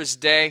Ezra's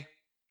day.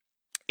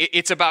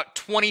 It's about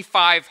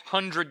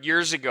 2,500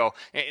 years ago.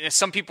 And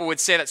some people would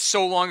say that's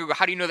so long ago.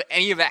 How do you know that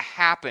any of that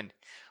happened?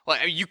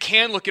 Well, you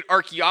can look at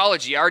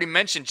archaeology. I already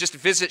mentioned, just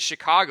visit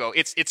Chicago.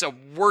 It's a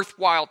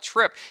worthwhile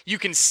trip. You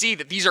can see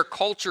that these are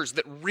cultures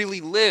that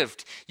really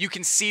lived. You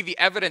can see the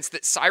evidence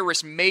that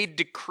Cyrus made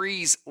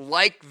decrees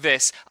like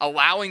this,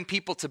 allowing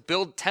people to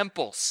build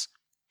temples.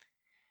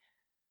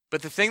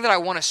 But the thing that I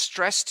want to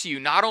stress to you,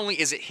 not only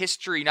is it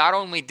history, not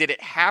only did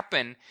it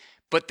happen,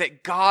 but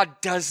that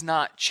God does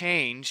not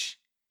change,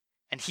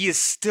 and he is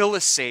still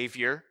a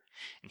Savior,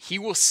 and he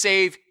will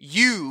save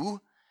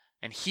you,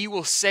 and he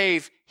will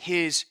save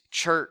his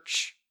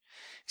church.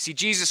 See,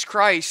 Jesus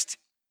Christ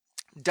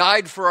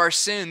died for our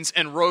sins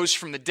and rose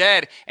from the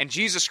dead, and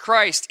Jesus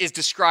Christ is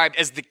described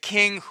as the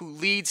King who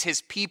leads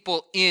his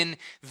people in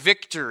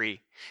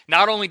victory.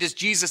 Not only does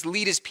Jesus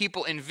lead his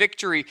people in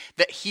victory,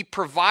 that he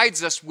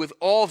provides us with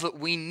all that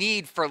we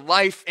need for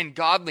life and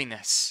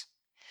godliness.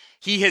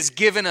 He has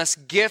given us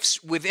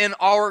gifts within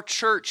our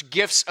church,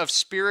 gifts of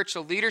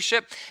spiritual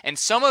leadership, and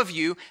some of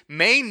you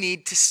may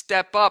need to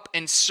step up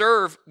and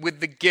serve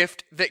with the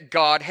gift that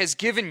God has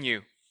given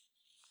you.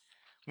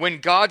 When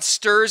God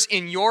stirs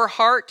in your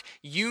heart,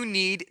 you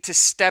need to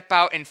step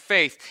out in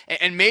faith.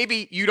 And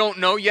maybe you don't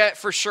know yet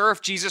for sure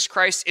if Jesus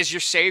Christ is your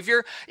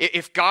Savior.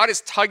 If God is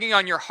tugging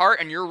on your heart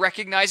and you're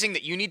recognizing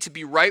that you need to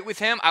be right with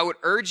him, I would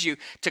urge you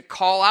to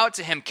call out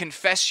to him,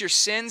 confess your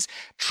sins,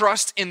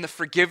 trust in the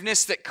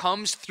forgiveness that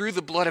comes through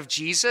the blood of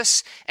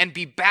Jesus, and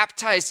be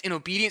baptized in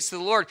obedience to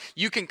the Lord.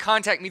 You can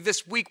contact me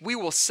this week. We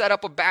will set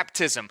up a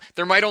baptism.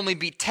 There might only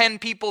be 10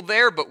 people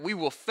there, but we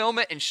will film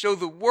it and show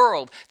the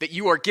world that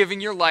you are giving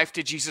your life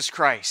to Jesus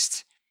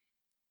Christ.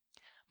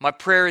 My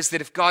prayer is that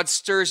if God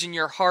stirs in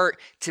your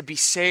heart to be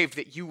saved,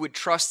 that you would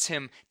trust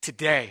him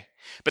today.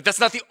 But that's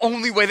not the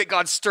only way that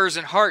God stirs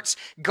in hearts.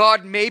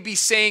 God may be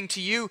saying to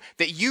you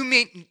that you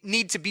may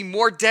need to be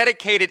more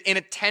dedicated in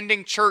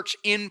attending church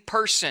in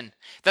person.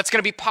 That's going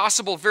to be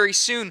possible very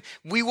soon.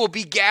 We will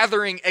be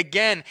gathering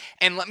again.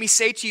 And let me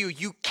say to you,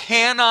 you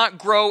cannot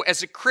grow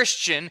as a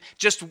Christian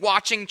just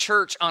watching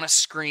church on a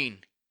screen.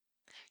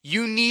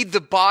 You need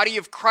the body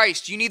of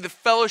Christ. You need the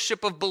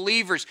fellowship of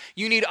believers.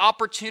 You need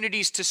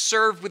opportunities to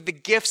serve with the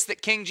gifts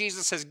that King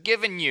Jesus has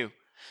given you.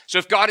 So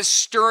if God is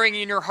stirring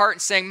in your heart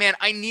and saying, man,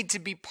 I need to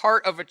be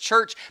part of a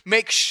church,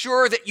 make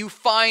sure that you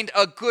find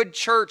a good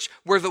church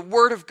where the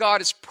word of God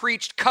is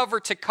preached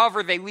cover to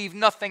cover. They leave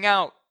nothing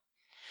out.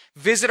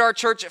 Visit our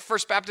church at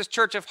First Baptist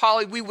Church of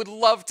Holly. We would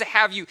love to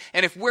have you.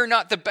 And if we're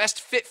not the best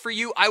fit for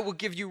you, I will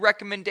give you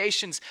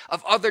recommendations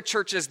of other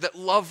churches that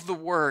love the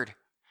word.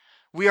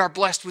 We are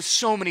blessed with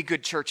so many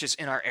good churches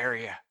in our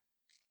area.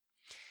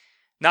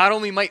 Not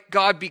only might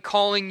God be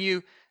calling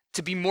you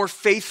to be more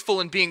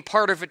faithful in being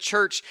part of a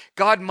church,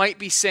 God might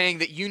be saying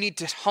that you need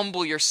to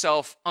humble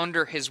yourself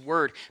under his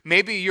word.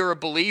 Maybe you're a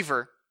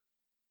believer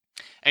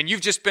and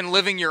you've just been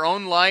living your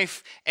own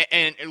life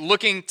and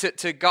looking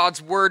to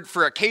God's word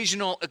for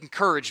occasional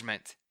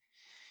encouragement.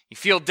 You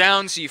feel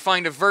down, so you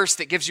find a verse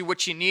that gives you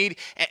what you need,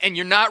 and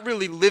you're not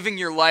really living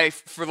your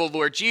life for the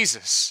Lord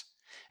Jesus.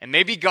 And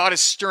maybe God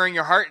is stirring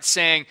your heart and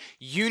saying,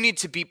 you need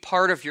to be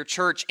part of your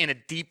church in a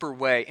deeper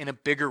way, in a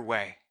bigger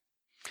way.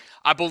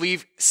 I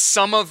believe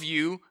some of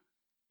you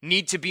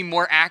need to be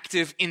more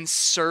active in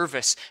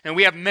service. And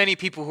we have many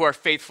people who are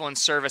faithful in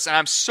service, and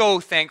I'm so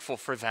thankful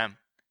for them.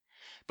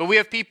 But we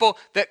have people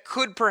that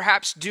could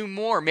perhaps do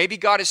more. Maybe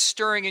God is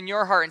stirring in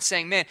your heart and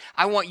saying, man,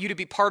 I want you to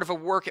be part of a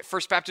work at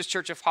First Baptist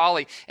Church of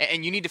Holly,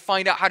 and you need to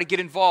find out how to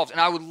get involved,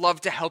 and I would love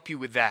to help you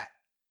with that.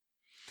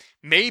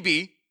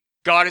 Maybe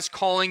God is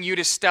calling you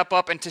to step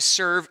up and to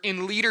serve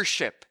in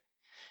leadership.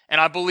 And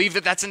I believe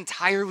that that's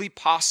entirely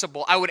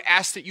possible. I would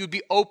ask that you would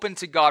be open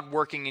to God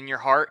working in your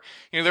heart.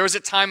 There was a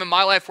time in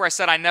my life where I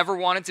said I never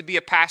wanted to be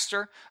a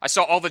pastor. I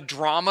saw all the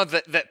drama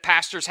that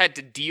pastors had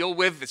to deal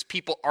with as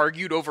people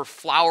argued over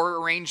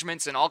flower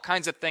arrangements and all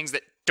kinds of things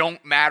that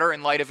don't matter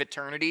in light of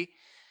eternity.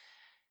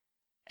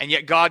 And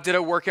yet God did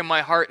a work in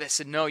my heart that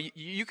said, no,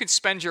 you can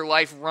spend your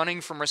life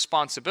running from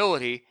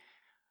responsibility,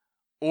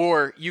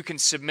 or you can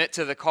submit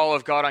to the call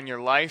of God on your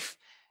life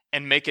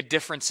and make a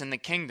difference in the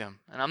kingdom.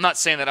 And I'm not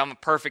saying that I'm a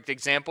perfect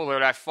example or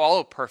that I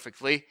follow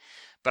perfectly,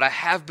 but I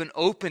have been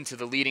open to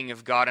the leading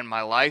of God in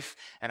my life,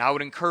 and I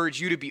would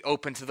encourage you to be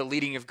open to the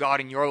leading of God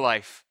in your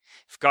life.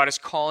 If God is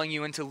calling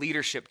you into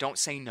leadership, don't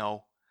say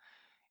no.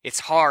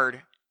 It's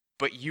hard,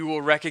 but you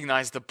will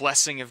recognize the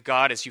blessing of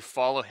God as you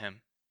follow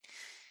him.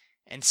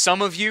 And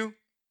some of you,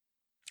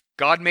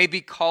 God may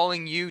be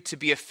calling you to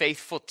be a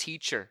faithful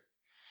teacher.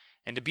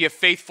 And to be a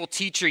faithful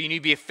teacher, you need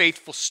to be a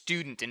faithful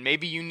student. And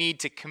maybe you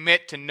need to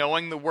commit to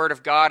knowing the Word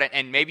of God.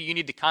 And maybe you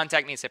need to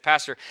contact me and say,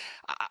 Pastor,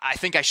 I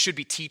think I should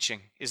be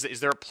teaching.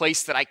 Is there a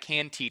place that I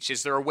can teach?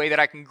 Is there a way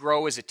that I can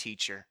grow as a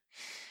teacher?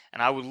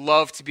 And I would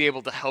love to be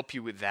able to help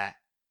you with that.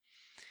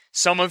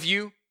 Some of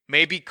you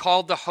may be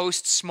called to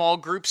host small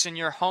groups in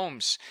your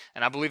homes.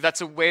 And I believe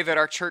that's a way that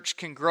our church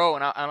can grow.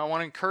 And I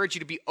want to encourage you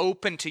to be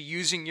open to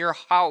using your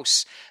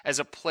house as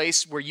a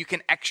place where you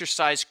can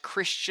exercise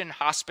Christian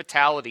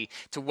hospitality,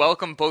 to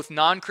welcome both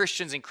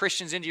non-Christians and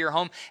Christians into your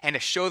home, and to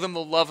show them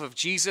the love of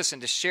Jesus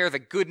and to share the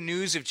good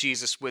news of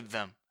Jesus with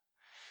them.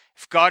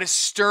 If God is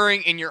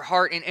stirring in your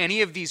heart in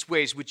any of these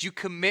ways, would you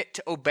commit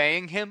to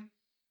obeying him?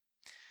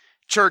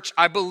 Church,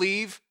 I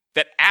believe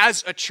that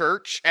as a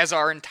church, as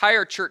our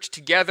entire church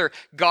together,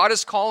 God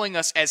is calling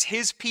us as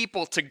his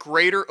people to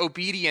greater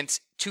obedience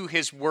to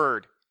his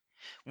word.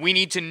 We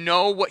need to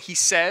know what he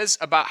says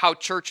about how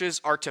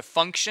churches are to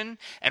function,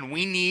 and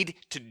we need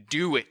to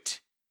do it.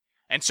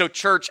 And so,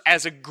 church,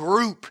 as a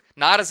group,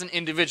 not as an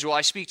individual,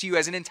 I speak to you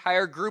as an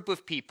entire group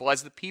of people,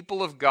 as the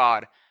people of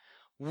God,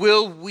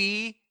 will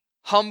we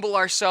humble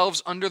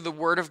ourselves under the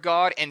word of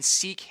God and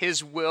seek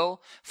his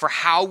will for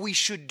how we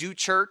should do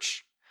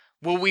church?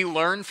 Will we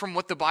learn from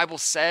what the Bible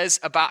says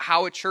about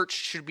how a church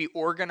should be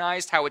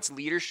organized, how its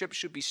leadership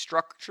should be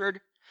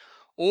structured?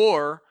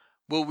 Or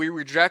will we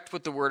reject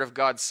what the Word of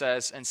God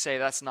says and say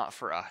that's not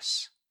for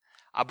us?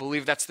 I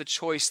believe that's the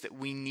choice that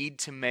we need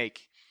to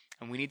make,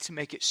 and we need to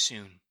make it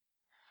soon.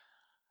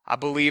 I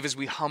believe as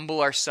we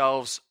humble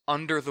ourselves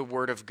under the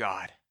Word of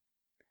God,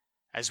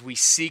 as we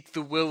seek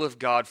the will of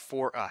God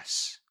for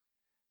us,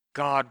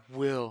 God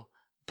will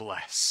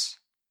bless.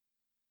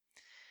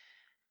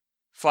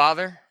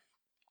 Father,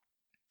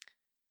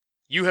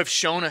 you have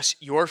shown us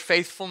your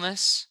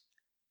faithfulness.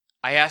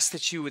 I ask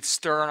that you would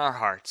stir in our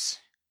hearts.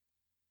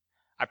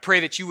 I pray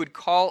that you would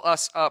call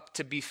us up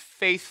to be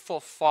faithful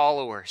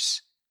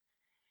followers,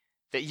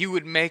 that you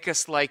would make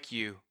us like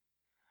you,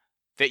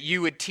 that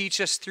you would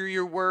teach us through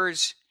your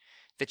words,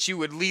 that you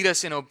would lead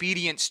us in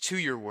obedience to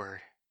your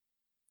word,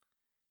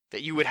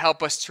 that you would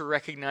help us to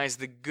recognize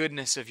the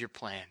goodness of your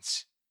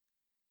plans.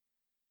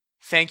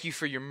 Thank you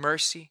for your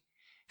mercy.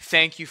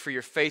 Thank you for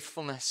your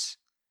faithfulness.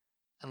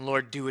 And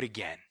Lord, do it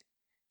again.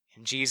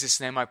 In Jesus'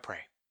 name I pray.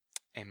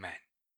 Amen.